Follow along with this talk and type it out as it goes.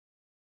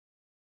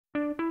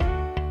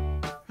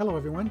Hello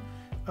everyone.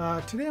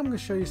 Today I'm going to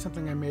show you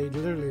something I made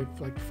literally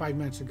like 5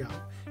 minutes ago.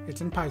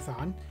 It's in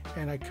Python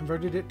and I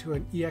converted it to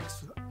an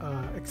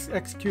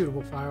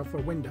executable file for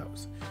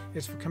Windows.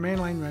 It's for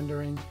command line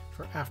rendering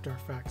for After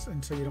Effects,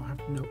 and so you don't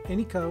have to know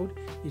any code.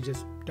 You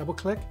just double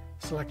click,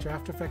 select your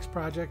After Effects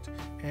project,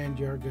 and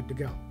you're good to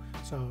go.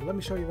 So let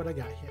me show you what I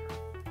got here.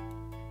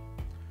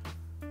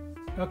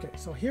 Okay,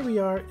 so here we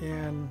are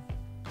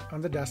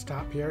on the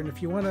desktop here, and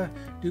if you want to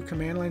do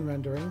command line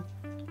rendering,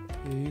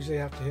 you usually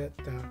have to hit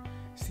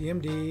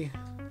CMD,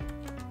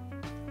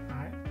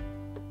 alright,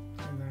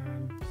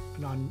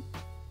 and on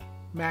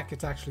Mac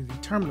it's actually the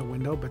terminal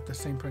window, but the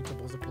same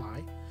principles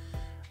apply.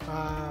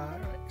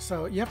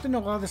 So you have to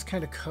know all this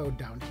kind of code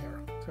down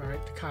here,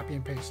 alright, to copy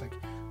and paste, like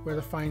where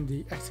to find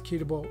the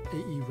executable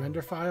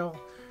AErender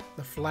file,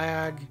 the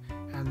flag,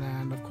 and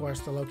then of course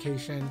the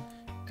location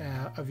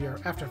of your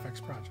After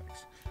Effects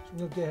projects. So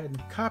we'll go ahead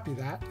and copy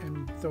that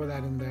and throw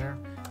that in there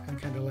and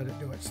kind of let it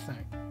do its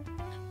thing.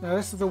 Now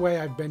this is the way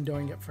I've been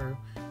doing it for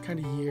kind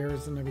of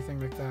years and everything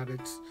like that.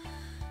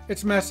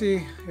 It's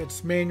messy,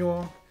 it's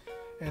manual,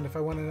 and if I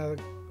want another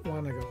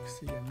one, I go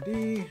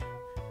CMD,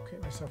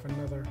 create myself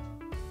another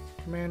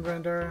command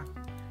render,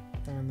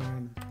 and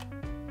then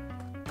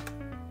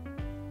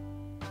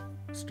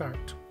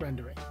start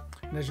rendering.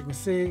 And as you can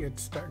see,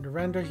 it's starting to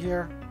render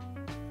here.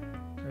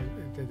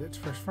 It did its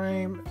first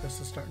frame.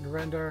 This is starting to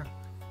render,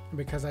 and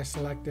because I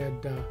selected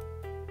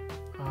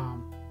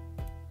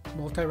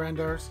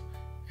multi-renders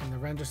in the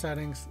render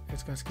settings,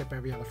 it's going to skip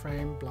every other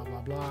frame, blah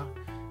blah blah.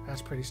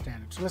 That's pretty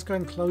standard. So let's go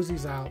ahead and close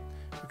these out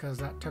because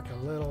that took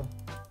a little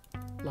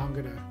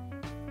longer to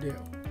do.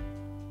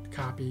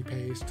 Copy,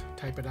 paste,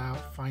 type it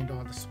out, find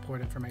all the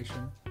support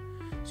information.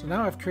 So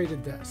now I've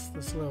created this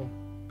little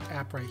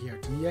app right here.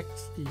 It's an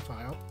exe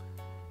file.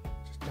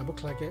 Just double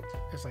click it.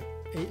 It's like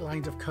 8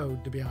 lines of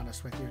code, to be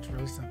honest with you. It's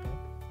really simple.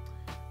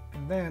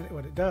 And then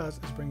what it does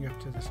is bring you up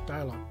to this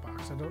dialog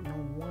box. I don't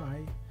know why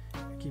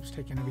it keeps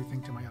taking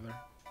everything to my other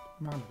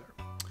monitor.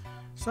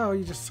 So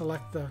you just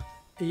select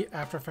the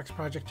After Effects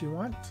project you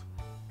want,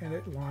 and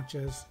it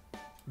launches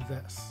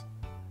this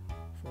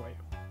for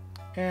you.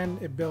 And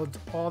it builds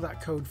all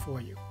that code for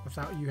you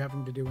without you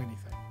having to do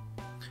anything.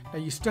 Now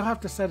you still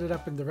have to set it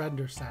up in the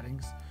render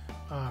settings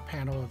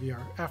panel of your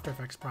After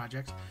Effects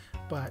projects,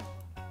 but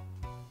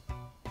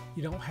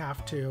you don't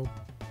have to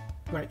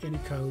write any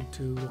code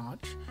to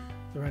launch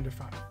the render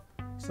file.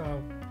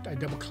 So I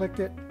double clicked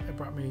it, it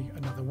brought me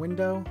another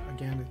window.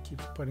 Again, it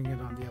keeps putting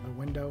it on the other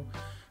window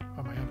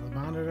on my other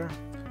monitor.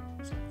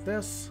 So like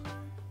this,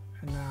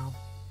 and now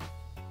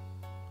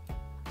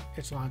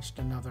it's launched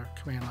another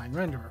command line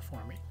renderer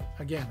for me.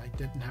 Again, I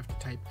didn't have to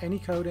type any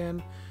code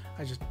in.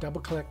 I just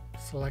double clicked,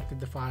 selected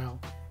the file,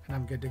 and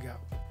I'm good to go.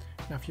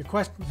 Now if you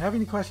have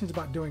any questions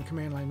about doing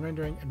command line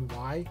rendering and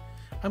why,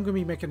 I'm going to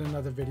be making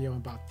another video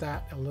about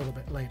that a little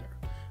bit later.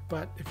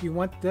 But if you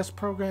want this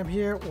program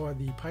here or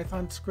the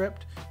Python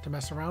script to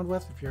mess around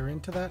with, if you're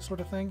into that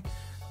sort of thing,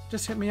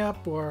 just hit me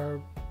up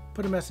or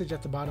put a message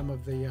at the bottom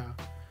of the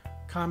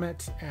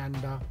comments, and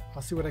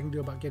I'll see what I can do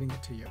about getting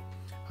it to you.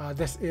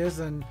 This is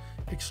an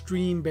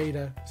extreme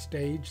beta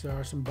stage. There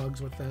are some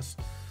bugs with this.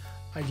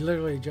 I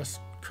literally just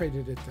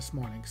created it this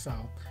morning, so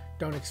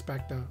don't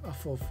expect a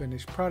full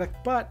finished product,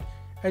 but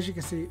as you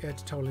can see,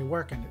 it's totally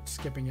working. It's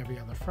skipping every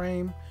other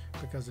frame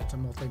because it's a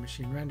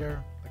multi-machine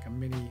render, like a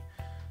mini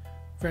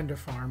render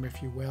farm,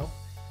 if you will,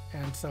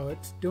 and so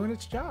it's doing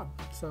its job.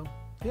 So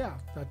yeah,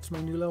 that's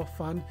my new little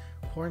fun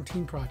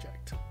quarantine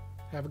project.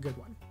 Have a good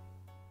one.